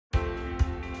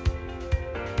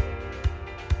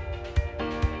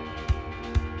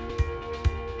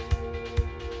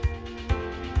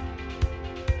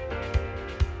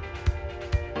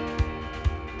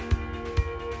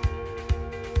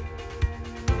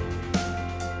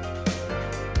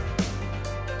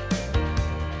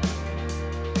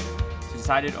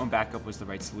decided OwnBackup was the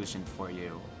right solution for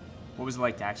you, what was it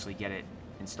like to actually get it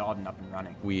installed and up and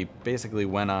running? We basically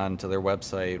went on to their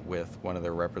website with one of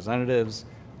their representatives,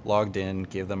 logged in,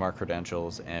 gave them our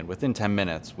credentials, and within 10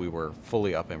 minutes we were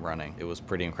fully up and running. It was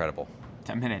pretty incredible.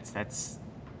 10 minutes, that's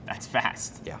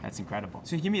fast. Yeah. That's incredible.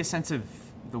 So give me a sense of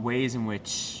the ways in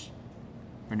which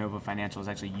Renovo Financial is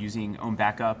actually using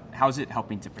OwnBackup. How is it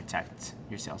helping to protect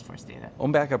your Salesforce data?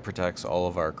 OwnBackup protects all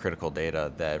of our critical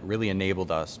data that really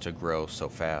enabled us to grow so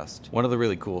fast. One of the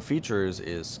really cool features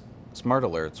is Smart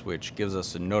Alerts, which gives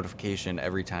us a notification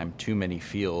every time too many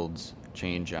fields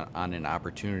change on an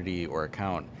opportunity or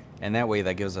account. And that way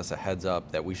that gives us a heads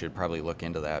up that we should probably look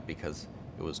into that because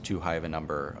it was too high of a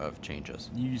number of changes.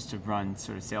 You used to run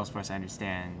sort of Salesforce, I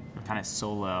understand, kind of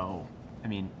solo. I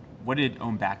mean, what did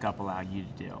OwnBackup allow you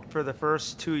to do? For the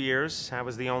first 2 years, I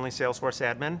was the only Salesforce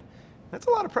admin. That's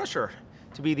a lot of pressure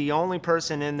to be the only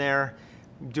person in there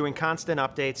doing constant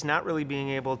updates, not really being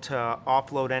able to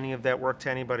offload any of that work to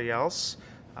anybody else.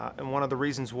 And one of the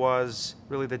reasons was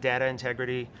really the data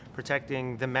integrity,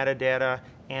 protecting the metadata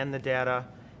and the data.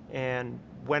 And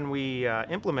when we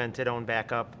implemented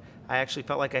OwnBackup, I actually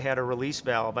felt like I had a release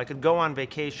valve. I could go on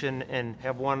vacation and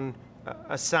have one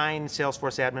assign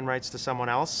Salesforce admin rights to someone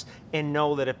else and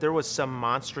know that if there was some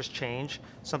monstrous change,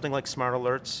 something like Smart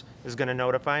Alerts is going to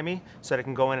notify me so that I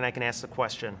can go in and I can ask the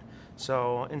question.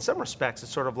 So in some respects,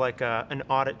 it's sort of like an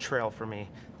audit trail for me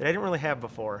that I didn't really have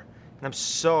before. And I'm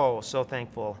so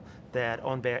thankful that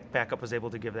OwnBackup was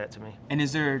able to give that to me. And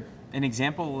is there an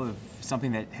example of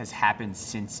something that has happened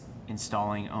since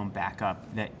installing OwnBackup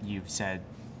that you've said,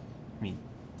 I mean,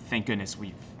 thank goodness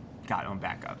we've got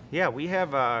OwnBackup? Yeah, we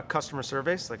have customer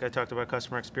surveys, like I talked about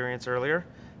customer experience earlier,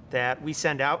 that we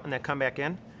send out and that come back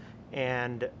in.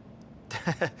 And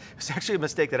it's actually a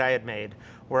mistake that I had made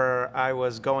where I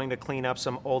was going to clean up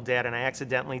some old data and I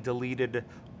accidentally deleted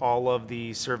all of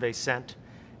the surveys sent.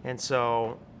 And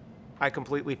so I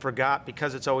completely forgot,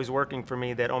 because it's always working for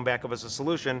me, that OwnBackup was a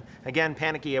solution. Again,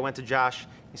 panicky, I went to Josh.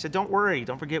 He said, don't worry,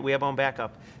 don't forget, we have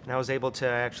OwnBackup. And I was able to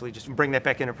actually just bring that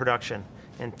back into production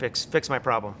and fix my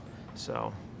problem.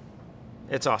 So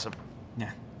it's awesome.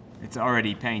 Yeah, it's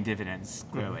already paying dividends,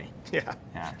 clearly. Yeah.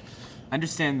 Yeah. I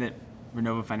understand that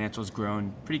Renovo Financial has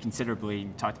grown pretty considerably.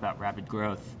 You talked about rapid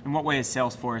growth. In what way has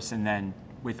Salesforce, and then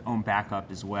with OwnBackup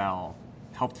as well,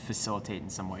 helped facilitate in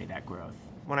some way that growth?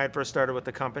 When I had first started with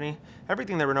the company,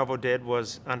 everything that Renovo did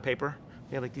was on paper.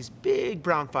 We had like these big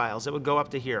brown files that would go up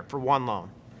to here for one loan.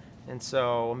 And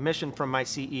so a mission from my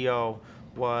CEO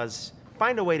was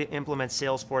find a way to implement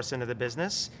Salesforce into the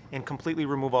business and completely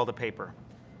remove all the paper.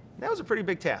 And that was a pretty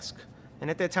big task. And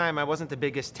at that time, I wasn't the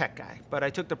biggest tech guy, but I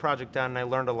took the project on and I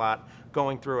learned a lot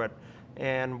going through it.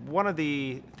 And one of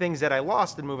the things that I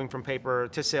lost in moving from paper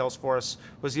to Salesforce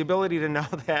was the ability to know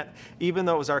that even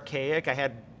though it was archaic, I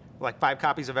had like 5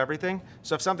 copies of everything.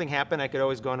 So if something happened, I could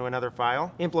always go into another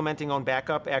file. Implementing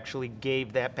OwnBackup actually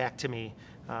gave that back to me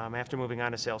after moving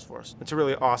on to Salesforce. It's a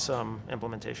really awesome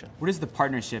implementation. What has the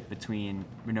partnership between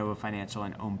Renovo Financial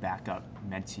and OwnBackup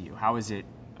meant to you? How has it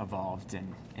evolved,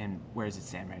 and where does it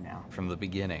stand right now? From the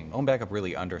beginning, OwnBackup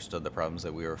really understood the problems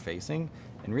that we were facing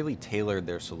and really tailored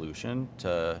their solution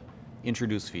to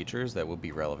introduce features that would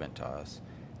be relevant to us.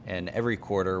 And every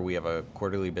quarter, we have a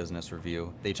quarterly business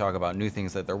review. They talk about new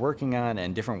things that they're working on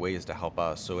and different ways to help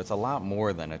us. So it's a lot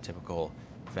more than a typical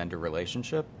vendor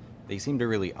relationship. They seem to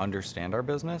really understand our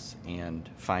business and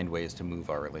find ways to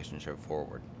move our relationship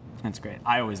forward. That's great.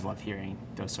 I always love hearing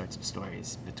those sorts of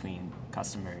stories between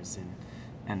customers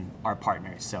and our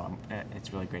partners, so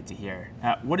it's really great to hear.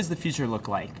 What does the future look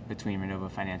like between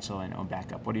Renovo Financial and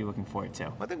OwnBackup? What are you looking forward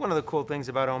to? I think one of the cool things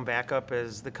about OwnBackup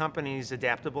is the company's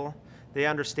adaptable. They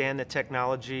understand that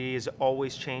technology is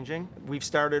always changing. We've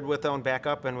started with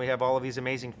OwnBackup and we have all of these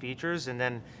amazing features, and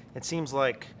then it seems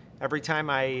like every time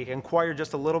I inquire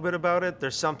just a little bit about it,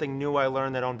 there's something new I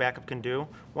learned that OwnBackup can do.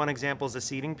 One example is the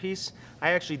seeding piece.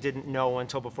 I actually didn't know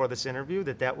until before this interview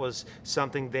that that was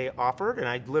something they offered, and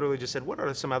I literally just said, what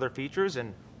are some other features?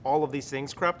 And all of these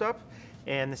things cropped up.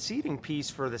 And the seeding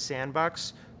piece for the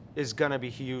sandbox is gonna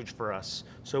be huge for us.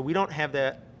 So we don't have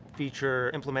that feature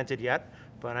implemented yet,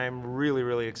 but I'm really,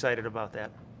 really excited about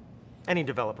that. Any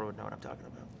developer would know what I'm talking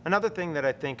about. Another thing that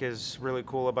I think is really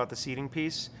cool about the seeding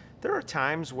piece, there are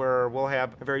times where we'll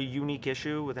have a very unique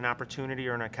issue with an opportunity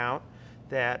or an account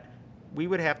that we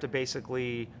would have to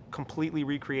basically completely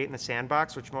recreate in the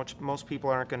sandbox, which most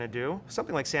people aren't going to do.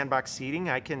 Something like sandbox seeding,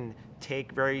 I can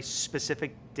take very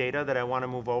specific data that I want to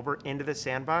move over into the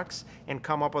sandbox and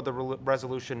come up with a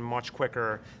resolution much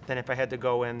quicker than if I had to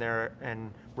go in there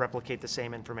and replicate the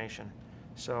same information.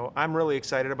 So I'm really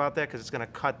excited about that because it's going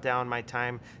to cut down my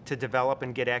time to develop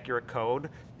and get accurate code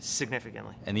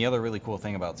significantly. And the other really cool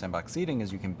thing about sandbox seeding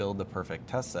is you can build the perfect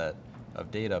test set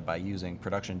of data by using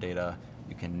production data.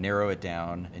 You can narrow it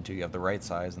down until you have the right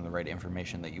size and the right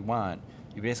information that you want.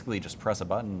 You basically just press a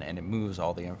button and it moves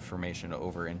all the information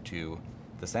over into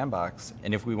the sandbox.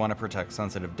 And if we want to protect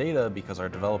sensitive data because our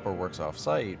developer works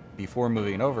off-site, before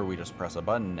moving it over, we just press a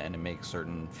button and it makes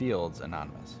certain fields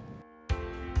anonymous.